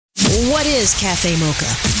What is Cafe Mocha?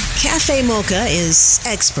 Cafe Mocha is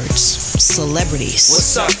experts, celebrities.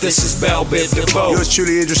 What's up? This is Belle Biv DeVoe. Yours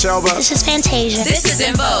truly, Idris Elba. This is Fantasia. This is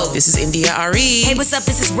En Vogue. This is India Ari. Hey, what's up?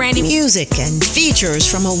 This is Brandy. Music and features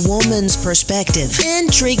from a woman's perspective.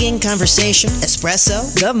 Intriguing conversation,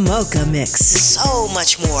 espresso, the Mocha Mix. So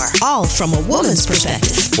much more. All from a woman's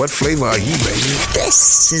perspective. What flavor are you, baby?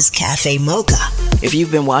 This is Cafe Mocha. If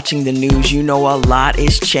you've been watching the news, you know a lot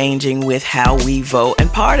is changing with how we vote.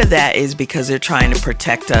 And part of that is because they're trying to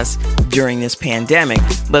protect us during this pandemic.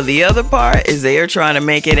 But the other part is they are trying to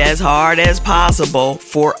make it as hard as possible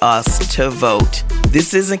for us to vote.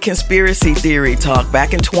 This isn't conspiracy theory talk.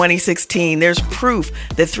 Back in 2016, there's proof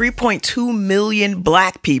that 3.2 million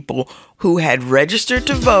black people who had registered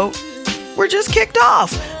to vote were just kicked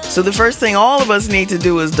off. So the first thing all of us need to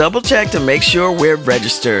do is double check to make sure we're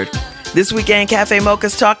registered. This weekend, Cafe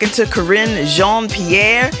Mocha's talking to Karine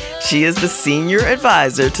Jean-Pierre. She is the senior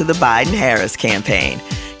advisor to the Biden-Harris campaign.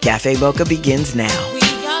 Cafe Mocha begins now.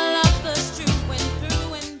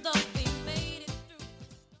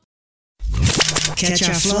 Catch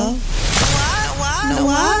our flow?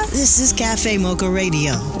 What? This is Cafe Mocha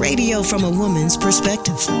Radio. Radio from a woman's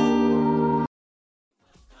perspective.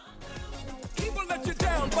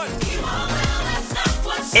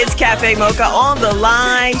 It's Cafe Mocha on the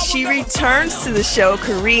line. She returns to the show,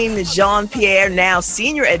 Karine Jean-Pierre, now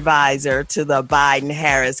senior advisor to the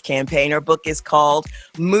Biden-Harris campaign. Her book is called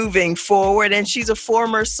Moving Forward, and she's a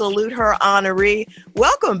former Salute Her honoree.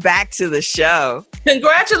 Welcome back to the show.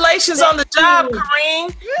 Congratulations on the job,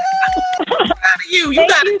 Karine. Proud of you. You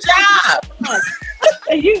got a job.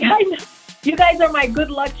 You guys are my good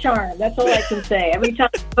luck charm. That's all I can say. Every time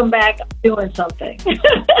I come back, I'm doing something.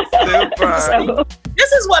 Super.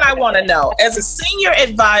 This is what I want to know. As a senior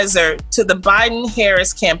advisor to the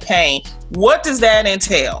Biden-Harris campaign, what does that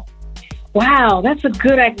entail? Wow, that's a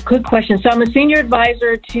good question. So I'm a senior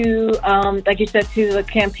advisor to, like you said, to the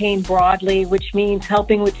campaign broadly, which means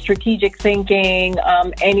helping with strategic thinking.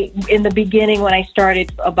 In the beginning, when I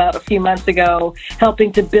started about a few months ago,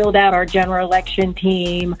 helping to build out our general election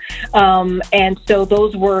team. And so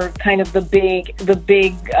those were kind of the big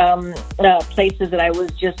places that I was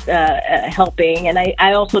just helping. And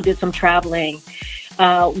I also did some traveling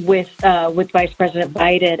with Vice President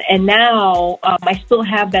Biden. And now I still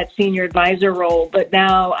have that senior advisor role, but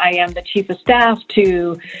now I am the chief of staff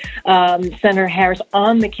to Senator Harris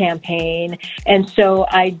on the campaign. And so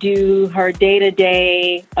I do her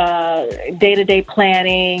day-to-day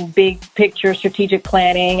planning, big picture strategic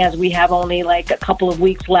planning, as we have only like a couple of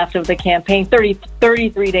weeks left of the campaign,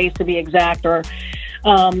 33 days to be exact, or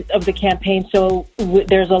of the campaign. So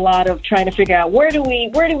there's a lot of trying to figure out where do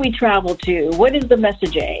we travel to? What is the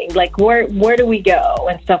messaging? Like where do we go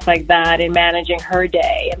and stuff like that, and managing her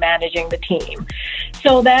day and managing the team.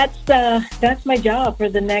 So that's my job for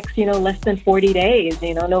the next, less than 40 days.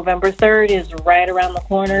 November 3rd is right around the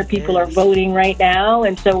corner. People are voting right now.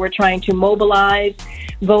 And so we're trying to mobilize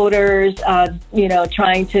voters,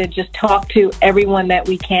 trying to just talk to everyone that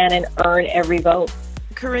we can and earn every vote.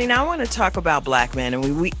 Karine, I want to talk about black men,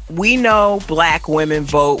 and we know black women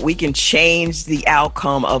vote. We can change the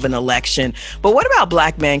outcome of an election. But what about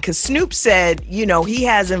black men? Because Snoop said, he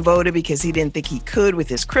hasn't voted because he didn't think he could with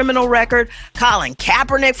his criminal record. Colin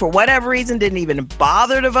Kaepernick, for whatever reason, didn't even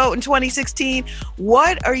bother to vote in 2016.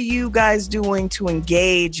 What are you guys doing to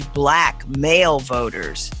engage black male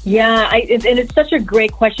voters? Yeah, and it's such a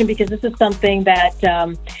great question, because this is something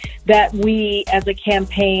that we, as a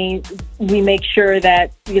campaign, we make sure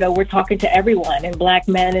that, we're talking to everyone. And black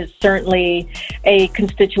men is certainly a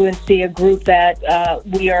constituency, a group that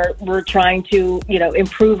we're trying to,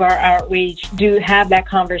 improve our outreach, have that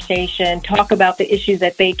conversation, talk about the issues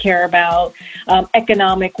that they care about,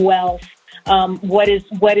 economic wealth. What is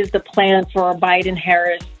the plan for a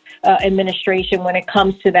Biden-Harris administration when it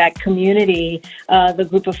comes to that community, the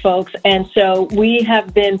group of folks. And so we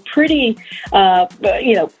have been pretty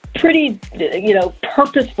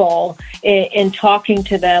purposeful in talking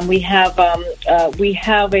to them. We have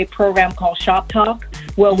a program called Shop Talk,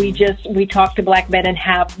 where we talk to black men and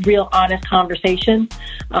have real honest conversation,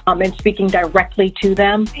 and speaking directly to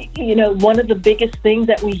them. One of the biggest things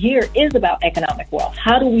that we hear is about economic wealth.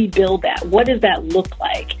 How do we build that? What does that look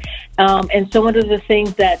like? And so one of the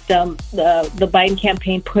things that the Biden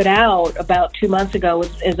campaign put out about 2 months ago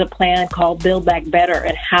is a plan called Build Back Better.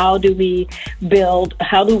 And how do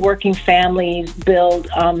working families build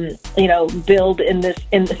in this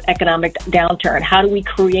economic downturn? How do we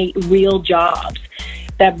create real jobs?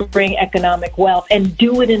 that bring economic wealth, and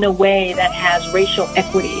do it in a way that has racial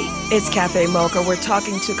equity. It's Cafe Mocha. We're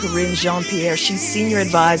talking to Karine Jean-Pierre. She's senior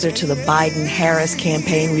advisor to the Biden-Harris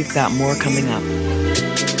campaign. We've got more coming up.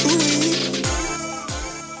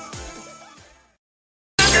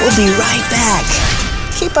 We'll be right back.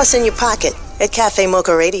 Keep us in your pocket at Cafe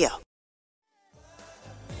Mocha Radio.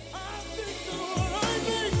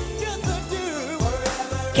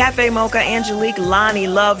 Cafe Mocha, Angelique, Lonnie,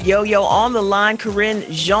 Love, Yo-Yo on the line. Karine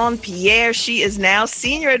Jean-Pierre, she is now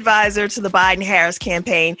senior advisor to the Biden-Harris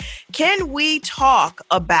campaign. Can we talk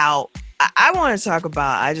about, I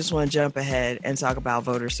just want to jump ahead and talk about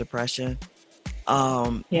voter suppression.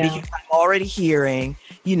 Because I'm already hearing,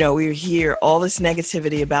 we hear all this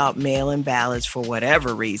negativity about mail-in ballots for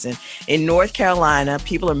whatever reason. In North Carolina,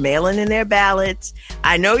 people are mailing in their ballots.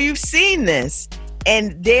 I know you've seen this.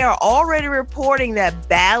 And they are already reporting that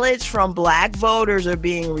ballots from black voters are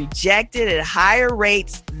being rejected at higher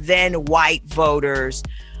rates than white voters.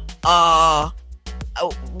 What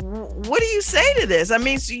do you say to this? I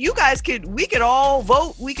mean, so you guys we could all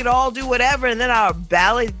vote, we could all do whatever, and then our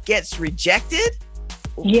ballot gets rejected?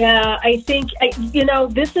 Yeah, I think,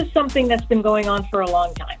 this is something that's been going on for a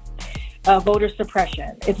long time. Voter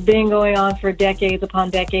suppression. It's been going on for decades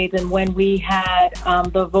upon decades. And when we had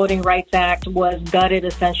the Voting Rights Act was gutted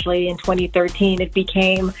essentially in 2013, it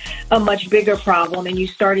became a much bigger problem. And you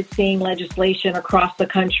started seeing legislation across the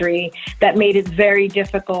country that made it very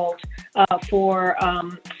difficult for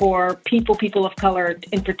people of color,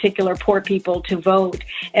 in particular poor people, to vote.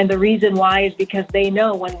 And the reason why is because they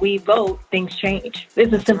know when we vote, things change.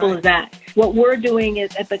 It's as simple as that. What we're doing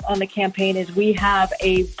is on the campaign is we have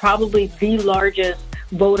probably the largest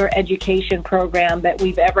voter education program that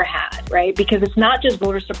we've ever had, right? Because it's not just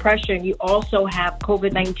voter suppression. You also have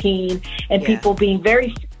COVID-19 and people being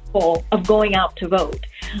very fearful of going out to vote.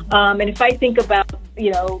 And if I think about,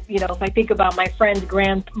 if I think about my friend's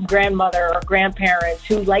grandmother or grandparents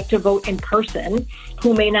who like to vote in person,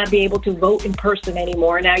 who may not be able to vote in person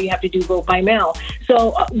anymore. Now you have to do vote by mail.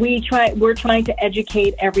 So we're trying to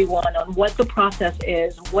educate everyone on what the process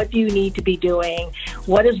is. What do you need to be doing?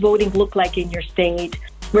 What does voting look like in your state?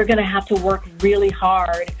 We're going to have to work really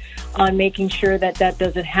hard on making sure that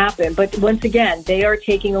doesn't happen. But once again, they are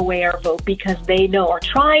taking away our vote because they know, or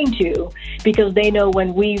trying to, because they know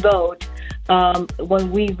when we vote,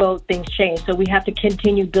 things change. So we have to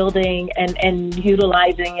continue building and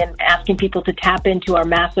utilizing and asking people to tap into our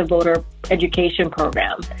massive voter education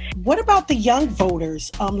program. What about the young voters?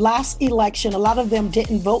 Last election, a lot of them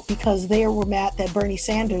didn't vote because they were mad that Bernie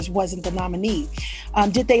Sanders wasn't the nominee.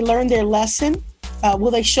 Did they learn their lesson?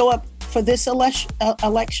 Will they show up for this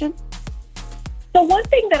election? So one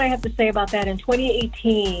thing that I have to say about that, in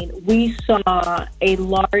 2018, we saw a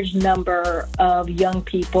large number of young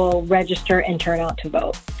people register and turn out to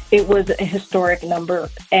vote. It was a historic number.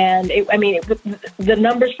 And the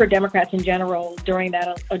numbers for Democrats in general during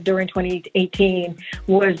 2018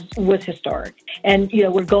 was historic. And,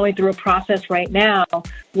 we're going through a process right now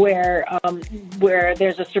where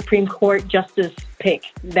there's a Supreme Court justice pick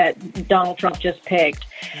that Donald Trump just picked.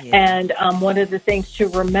 Yeah. And one of the things to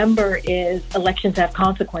remember is elections have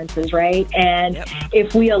consequences, right? And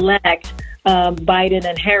if we elect Biden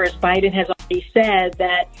and Harris, Biden has already said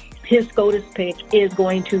that his SCOTUS pick is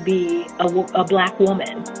going to be a black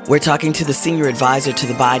woman. We're talking to the senior advisor to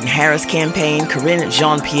the Biden-Harris campaign, Karine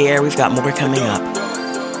Jean-Pierre. We've got more coming up.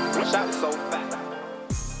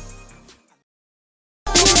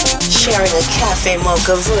 Sharing a Cafe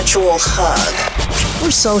Mocha virtual hug.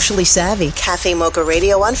 We're socially savvy. Cafe Mocha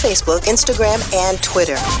Radio on Facebook, Instagram, and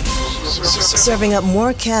Twitter. Serving up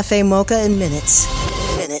more Cafe Mocha in minutes.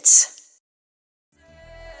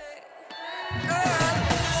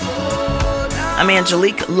 I'm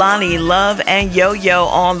Angelique, Lonnie, Love, and Yo-Yo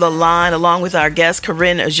on the line, along with our guest,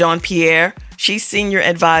 Karine Jean-Pierre. She's senior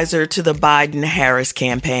advisor to the Biden-Harris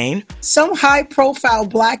campaign. Some high-profile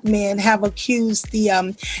black men have accused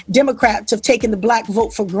the Democrats of taking the black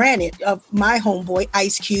vote for granted, of my homeboy,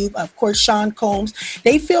 Ice Cube, of course, Sean Combs.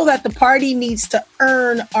 They feel that the party needs to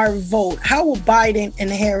earn our vote. How will Biden and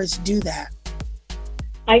Harris do that?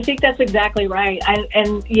 I think that's exactly right.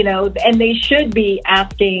 And they should be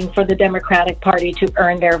asking for the Democratic Party to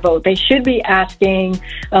earn their vote. They should be asking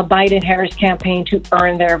Biden-Harris campaign to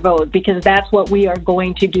earn their vote, because that's what we are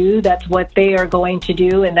going to do. That's what they are going to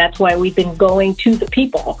do. And that's why we've been going to the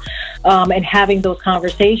people and having those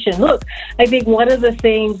conversations. Look, I think one of the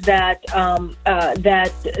things that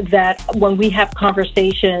when we have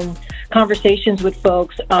conversations conversations with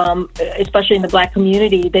folks, especially in the Black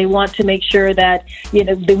community. They want to make sure that,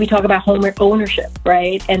 that we talk about home ownership,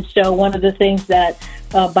 right? And so one of the things that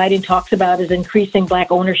Biden talks about is increasing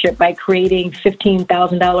Black ownership by creating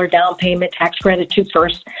 $15,000 down payment tax credit to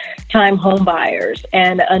first-time home buyers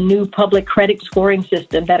and a new public credit scoring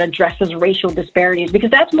system that addresses racial disparities.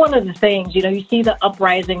 Because that's one of the things, you see the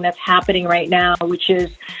uprising that's happening right now, which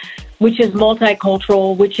is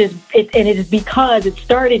multicultural, it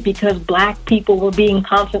started because Black people were being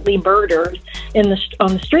constantly murdered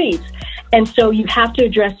on the streets. And so you have to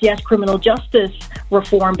address, yes, criminal justice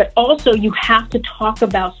reform, but also you have to talk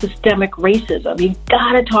about systemic racism. You've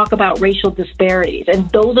got to talk about racial disparities. And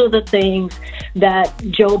those are the things that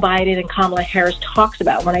Joe Biden and Kamala Harris talks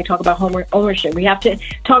about when I talk about home ownership. We have to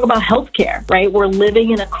talk about healthcare, right? We're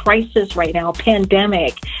living in a crisis right now, a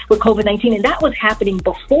pandemic with COVID-19, and that was happening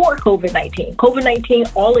before COVID-19.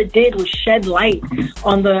 COVID-19, all it did was shed light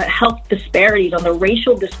on the health disparities, on the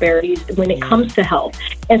racial disparities when it comes to health.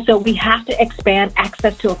 And so we have to expand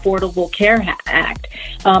access to Affordable Care Act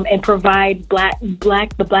and provide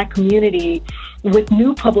the Black community with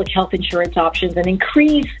new public health insurance options and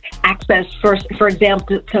increase access, for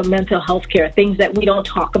example, to mental health care, things that we don't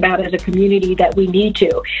talk about as a community that we need to.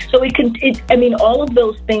 So all of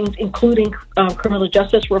those things, including criminal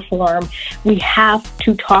justice reform, we have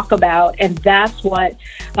to talk about, and that's what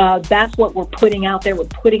we're putting out there. We're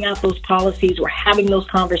putting out those policies. We're having those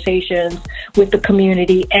conversations with the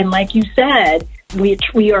community, and like you said,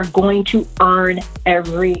 we are going to earn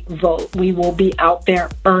every vote. We will be out there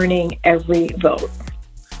earning every vote.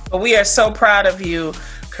 Well, we are so proud of you,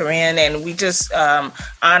 Corinne, and we just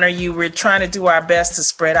honor you. We're trying to do our best to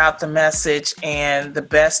spread out the message and the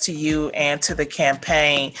best to you and to the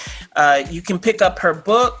campaign. You can pick up her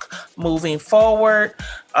book, Moving Forward,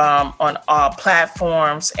 on all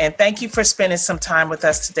platforms. And thank you for spending some time with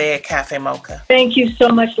us today at Cafe Mocha. Thank you so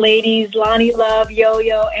much, ladies. Lonnie Love,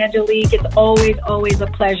 Yo-Yo, Angelique. It's always a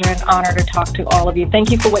pleasure and honor to talk to all of you.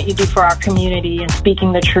 Thank you for what you do for our community and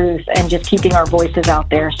speaking the truth and just keeping our voices out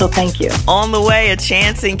there. So thank you. On the way, a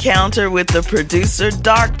chance encounter with the producer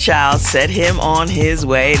Darkchild set him on his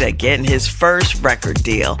way to getting his first record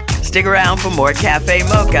deal. Stick around for more Cafe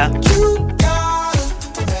Mocha.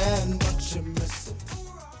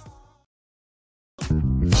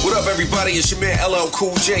 What up, everybody? It's your man LL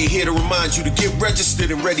Cool J here to remind you to get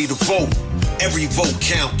registered and ready to vote. Every vote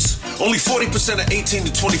counts. Only 40% of 18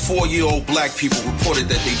 to 24-year-old Black people reported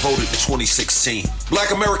that they voted in 2016. Black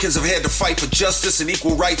Americans have had to fight for justice and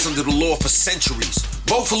equal rights under the law for centuries.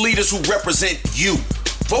 Vote for leaders who represent you.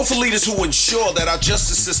 Vote for leaders who ensure that our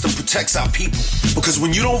justice system protects our people. Because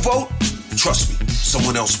when you don't vote, trust me,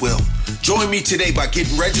 someone else will. Join me today by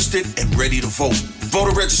getting registered and ready to vote.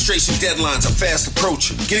 Voter registration deadlines are fast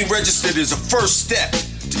approaching. Getting registered is a first step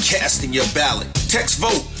to casting your ballot. Text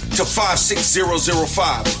VOTE to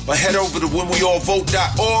 56005 or head over to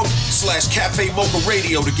whenweallvote.org/Cafe Mocha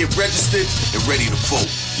Radio to get registered and ready to vote.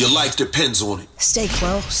 Your life depends on it. Stay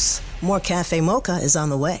close. More Cafe Mocha is on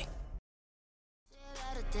the way.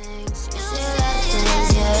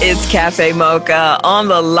 It's Cafe Mocha on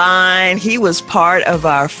the line. He was part of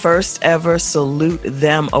our first ever Salute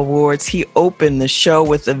Them Awards. He opened the show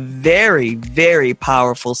with a very, very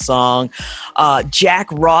powerful song. Jack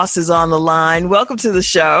Ross is on the line. Welcome to the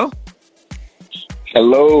show.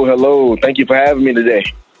 Hello. Thank you for having me today.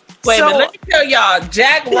 Wait a minute, let me tell y'all,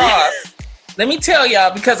 Jack Ross, let me tell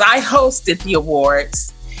y'all, because I hosted the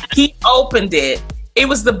awards, he opened it. It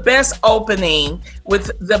was the best opening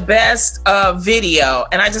with the best video,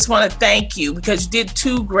 and I just want to thank you because you did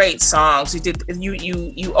two great songs.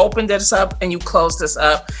 You opened us up and you closed us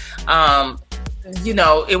up.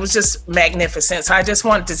 It was just magnificent. So I just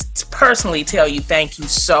wanted to personally tell you thank you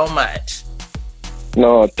so much.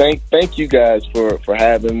 No, thank you guys for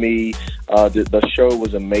having me. The show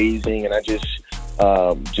was amazing, and I just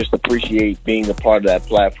appreciate being a part of that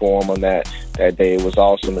platform on that day. It was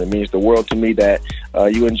awesome, and it means the world to me that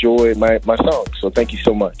you enjoyed my song. So thank you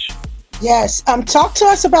so much. Yes. Talk to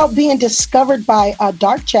us about being discovered by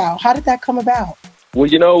Darkchild. How did that come about? Well,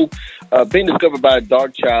 being discovered by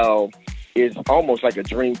Darkchild is almost like a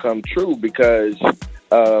dream come true because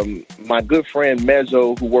my good friend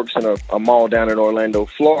Mezzo, who works in a mall down in Orlando,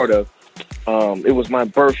 Florida, it was my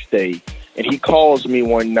birthday, and he calls me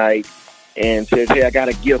one night and says, "Hey, I got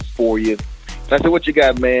a gift for you." And I said, "What you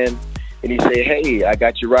got, man?" And he said, "Hey, I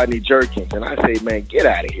got you Rodney Jerkins." And I say, "Man, get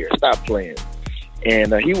out of here. Stop playing."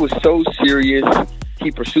 And he was so serious.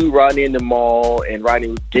 He pursued Rodney in the mall, and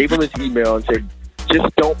Rodney gave him his email and said,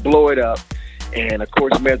 "Just don't blow it up." And, of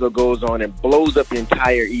course, Mezzo goes on and blows up the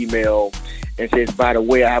entire email. and says, by the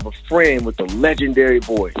way, I have a friend with a legendary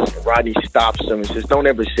voice. And Rodney stops him and says, don't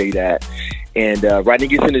ever say that. And Rodney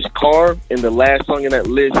gets in his car, and the last song in that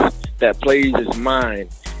list that plays is mine.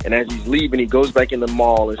 And as he's leaving, he goes back in the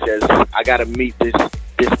mall and says, I got to meet this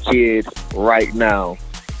kid right now.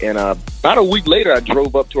 And about a week later, I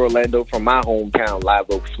drove up to Orlando from my hometown, Live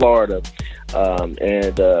Oak, Florida.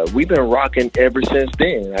 And we've been rocking ever since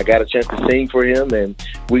then. I got a chance to sing for him, and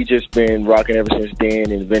we just been rocking ever since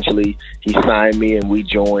then. And eventually he signed me, and we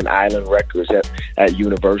joined Island Records at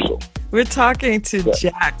Universal. We're talking to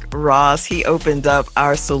Jack Ross. He opened up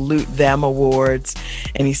our Salute Them Awards,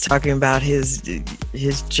 and he's talking about his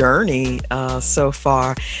journey so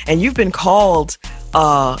far. And you've been called,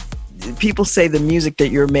 people say the music that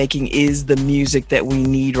you're making is the music that we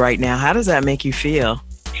need right now. How does that make you feel?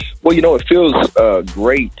 Well, it feels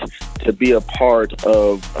great to be a part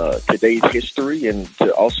of today's history and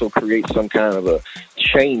to also create some kind of a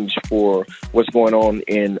change for what's going on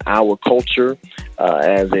in our culture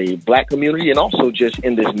as a Black community, and also just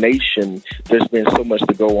in this nation. There's been so much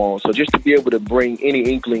to go on. So just to be able to bring any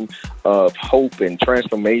inkling of hope and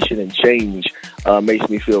transformation and change makes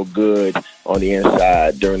me feel good on the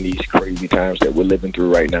inside during these crazy times that we're living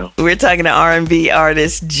through right now. We're talking to R&B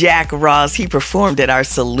artist Jack Ross. He performed at our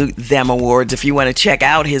Salute Them Awards. If you want to check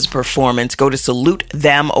out his performance, go to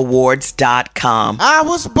salutethemawards.com. I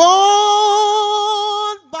was born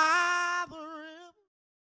by the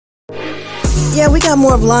river. Yeah, we got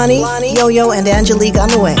more of Lonnie, Yo-Yo, and Angelique on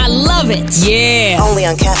the way. I love it. Yeah. Only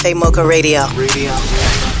on Cafe Mocha Radio.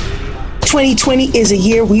 2020 is a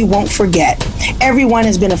year we won't forget. Everyone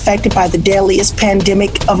has been affected by the deadliest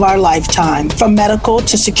pandemic of our lifetime. From medical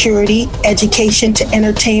to security, education to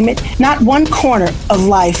entertainment, not one corner of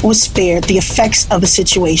life was spared the effects of the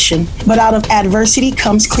situation. But out of adversity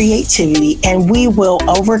comes creativity, and we will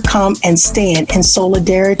overcome and stand in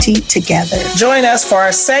solidarity together. Join us for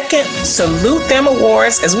our second Salute Them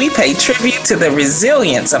Awards as we pay tribute to the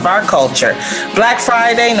resilience of our culture. Black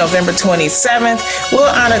Friday, November 27th, we'll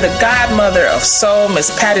honor the godmother of soul,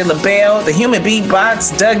 Miss Patti LaBelle, the human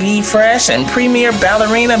beatbox, Doug E. Fresh, and premier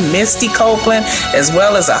ballerina, Misty Copeland, as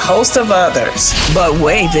well as a host of others. But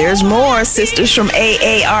wait, there's more. Sisters from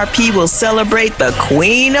AARP will celebrate the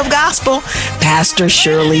Queen of Gospel, Pastor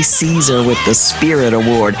Shirley Caesar, with the Spirit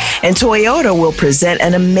Award. And Toyota will present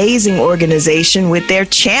an amazing organization with their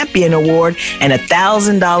Champion Award and a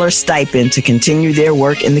 $1,000 stipend to continue their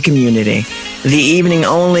work in the community. The evening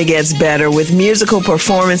only gets better with musical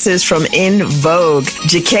performances from In Vogue,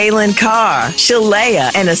 Jacqueline Carr,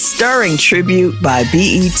 Shalea, and a stirring tribute by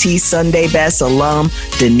BET Sunday Best alum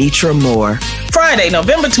Denitra Moore. Friday,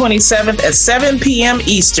 November 27th at 7 p.m.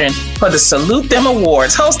 Eastern for the Salute Them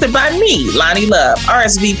Awards, hosted by me, Lonnie Love.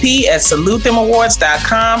 RSVP at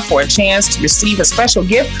salutethemawards.com for a chance to receive a special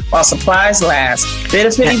gift while supplies last.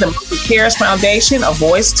 Benefiting the Mocha Cares Foundation, a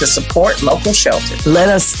voice to support local shelters. Let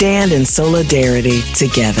us stand in solidarity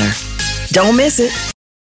together. Don't miss it.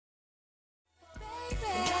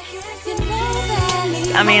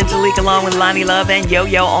 I'm Angelique, along with Lonnie Love and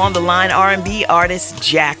Yo-Yo. On the line, R&B artist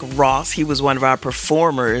Jack Ross. He was one of our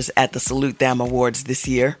performers at the Salute Them Awards this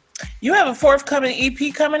year. You have a forthcoming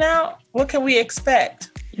EP coming out? What can we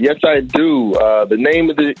expect? Yes, I do. The name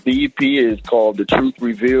of the EP is called The Truth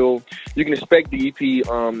Revealed. You can expect the EP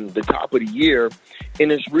the top of the year.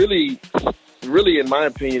 And it's really, in my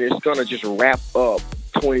opinion, it's going to just wrap up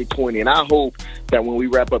 2020. And I hope that when we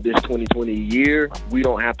wrap up this 2020 year, we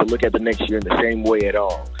don't have to look at the next year in the same way at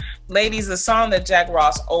all. Ladies, the song that Jack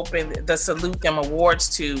Ross opened the Salute Them Awards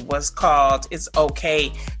to was called It's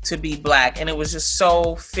Okay to Be Black, and it was just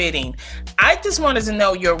so fitting. I just wanted to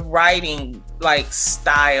know your writing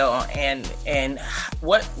style and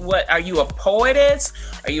what are you a poetess?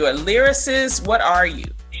 Are you a lyricist? What are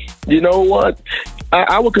you? You know what?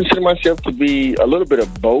 I would consider myself to be a little bit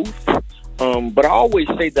of both, but I always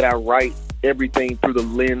say that I write everything through the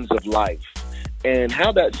lens of life. And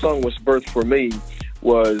how that song was birthed for me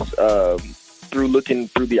was through looking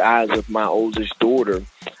through the eyes of my oldest daughter.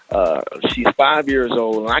 She's 5 years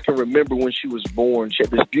old, and I can remember when she was born, she had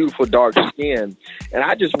this beautiful dark skin. And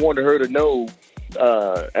I just wanted her to know,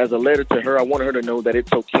 as a letter to her, I wanted her to know that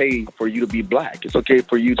it's okay for you to be black. It's okay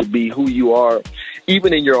for you to be who you are,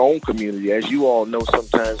 even in your own community. As you all know,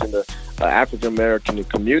 sometimes in the African-American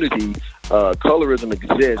community, colorism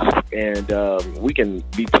exists, and we can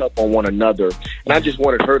be tough on one another. And I just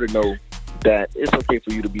wanted her to know that it's okay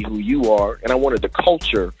for you to be who you are, and I wanted the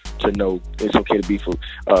culture to know it's okay to be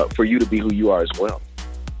for you to be who you are as well.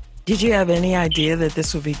 Did you have any idea that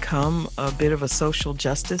this would become a bit of a social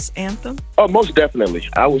justice anthem? Oh, most definitely.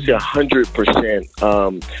 I would say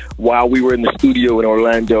 100%. While we were in the studio in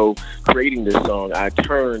Orlando creating this song, I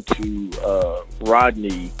turned to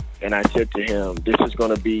Rodney and I said to him, this is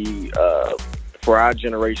going to be, for our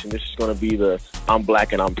generation, this is going to be the I'm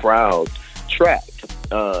Black and I'm Proud track.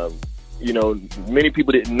 Many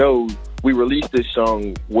people didn't know we released this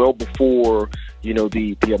song well before, the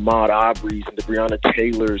Ahmaud Arbery's and the Breonna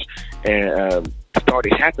Taylors and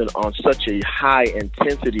started happening on such a high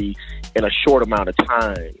intensity in a short amount of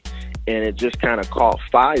time. And it just kind of caught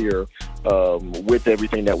fire with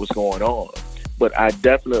everything that was going on. But I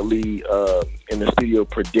definitely, in the studio,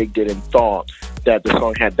 predicted and thought that the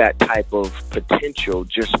song had that type of potential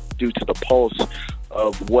just due to the pulse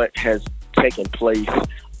of what has taken place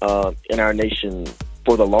in our nation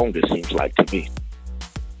for the longest, seems like to me.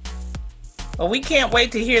 Well, we can't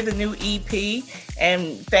wait to hear the new EP,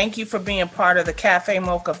 and thank you for being part of the Cafe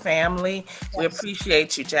Mocha family. We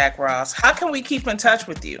appreciate you, Jack Ross. How can we keep in touch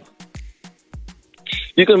with you?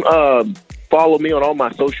 You can follow me on all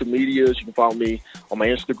my social medias. You can follow me on my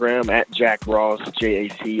Instagram at Jack Ross,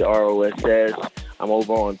 JACROSS. I'm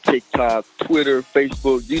over on TikTok, Twitter,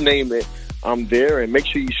 Facebook, you name it. I'm there, and make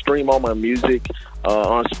sure you stream all my music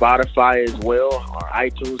on Spotify as well, or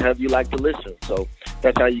iTunes, however you like to listen. So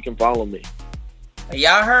that's how you can follow me.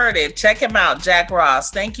 Y'all heard it. Check him out, Jack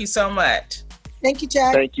Ross. Thank you so much. Thank you,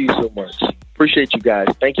 Jack. Thank you so much. Appreciate you guys.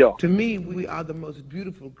 Thank y'all. To me, we are the most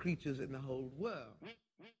beautiful creatures in the whole world.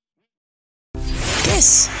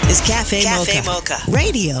 This is Cafe Mocha.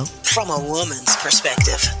 Radio from a woman's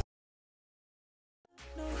perspective.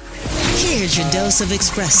 Here's your dose of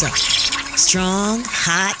espresso. Strong,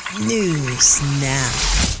 hot news now.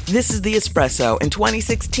 This is The Espresso. In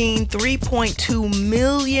 2016, 3.2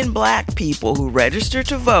 million black people who registered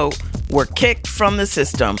to vote were kicked from the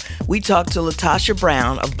system. We talked to Latasha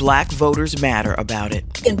Brown of Black Voters Matter about it.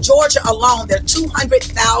 In Georgia alone, there are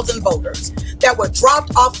 200,000 voters that were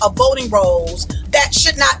dropped off of voting rolls that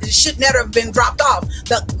should never have been dropped off.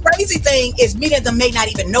 The crazy thing is many of them may not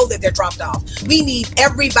even know that they're dropped off. We need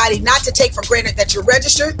everybody not to take for granted that you're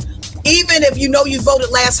registered. Even if you know you voted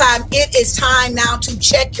last time, it is time now to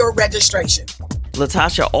check your registration.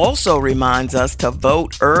 Latasha also reminds us to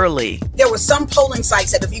vote early. There were some polling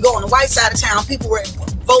sites that if you go on the white side of town, people were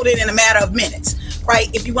voting in a matter of minutes, right?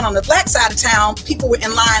 If you went on the black side of town, people were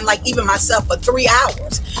in line, like even myself, for 3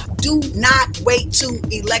 hours. Do not wait to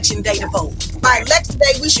election day to vote. By election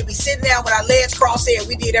day, we should be sitting down with our legs crossed saying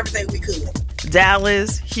we did everything we could.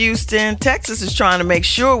 Dallas, Houston, Texas is trying to make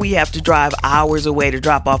sure we have to drive hours away to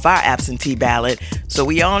drop off our absentee ballot. So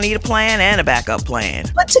we all need a plan and a backup plan.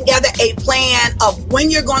 Put together a plan of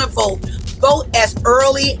when you're going to vote. Vote as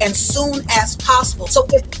early and soon as possible. So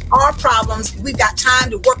if there are problems, we've got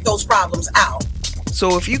time to work those problems out.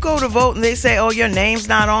 So if you go to vote and they say, oh, your name's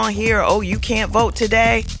not on here, oh, you can't vote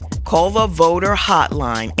today, call the voter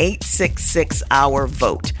hotline,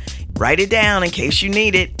 866-OUR-VOTE. Write it down in case you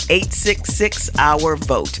need it,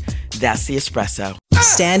 866-OUR-VOTE. That's The Espresso.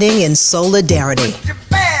 Standing in solidarity.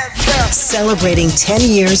 Celebrating 10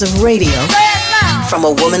 years of radio from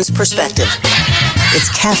a woman's perspective. It's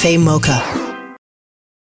Cafe Mocha.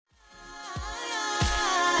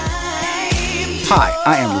 Hi,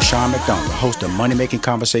 I am Rushion McDonald, host of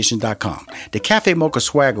MoneyMakingConversations.com. The Cafe Mocha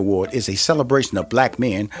Swag Award is a celebration of black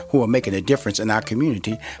men who are making a difference in our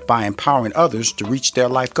community by empowering others to reach their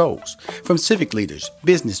life goals. From civic leaders,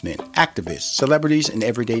 businessmen, activists, celebrities, and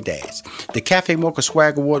everyday dads. The Cafe Mocha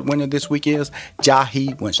Swag Award winner this week is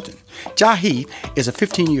Jahi Winston. Jahi is a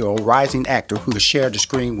 15-year-old rising actor who has shared the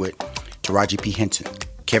screen with Taraji P. Henson,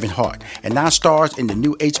 Kevin Hart, and now stars in the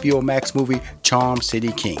new HBO Max movie Charm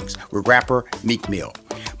City Kings with rapper Meek Mill.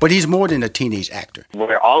 But he's more than a teenage actor.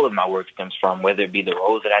 Where all of my work stems from, whether it be the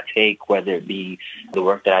roles that I take, whether it be the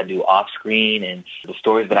work that I do off screen and the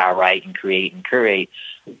stories that I write and create and curate,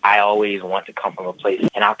 I always want to come from a place,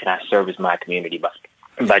 and how can I service my community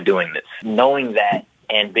by doing this? Knowing that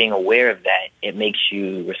and being aware of that, it makes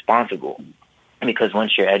you responsible. Because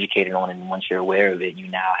once you're educated on it and once you're aware of it, you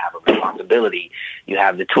now have a responsibility. You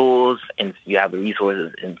have the tools and you have the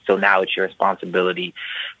resources, and so now it's your responsibility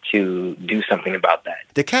to do something about that.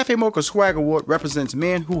 The Cafe Mocha Swag Award represents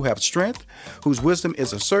men who have strength, whose wisdom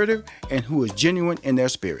is assertive, and who is genuine in their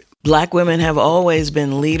spirit. Black women have always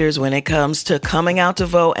been leaders when it comes to coming out to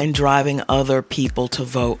vote and driving other people to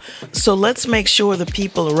vote. So let's make sure the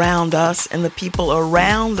people around us and the people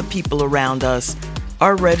around the people around us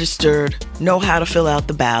are registered, know how to fill out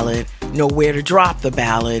the ballot, know where to drop the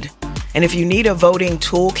ballot. And if you need a voting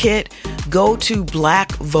toolkit, go to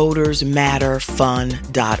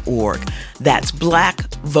blackvotersmatterfund.org. That's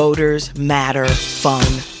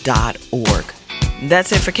blackvotersmatterfund.org.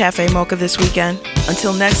 That's it for Cafe Mocha this weekend.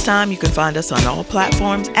 Until next time, you can find us on all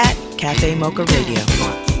platforms at Cafe Mocha Radio.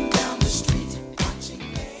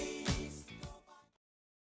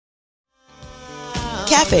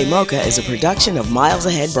 Cafe Mocha is a production of Miles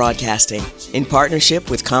Ahead Broadcasting in partnership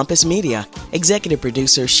with Compass Media. Executive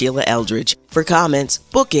producer Sheila Eldridge. For comments,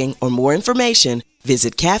 booking, or more information,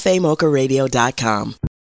 visit cafemocharadio.com.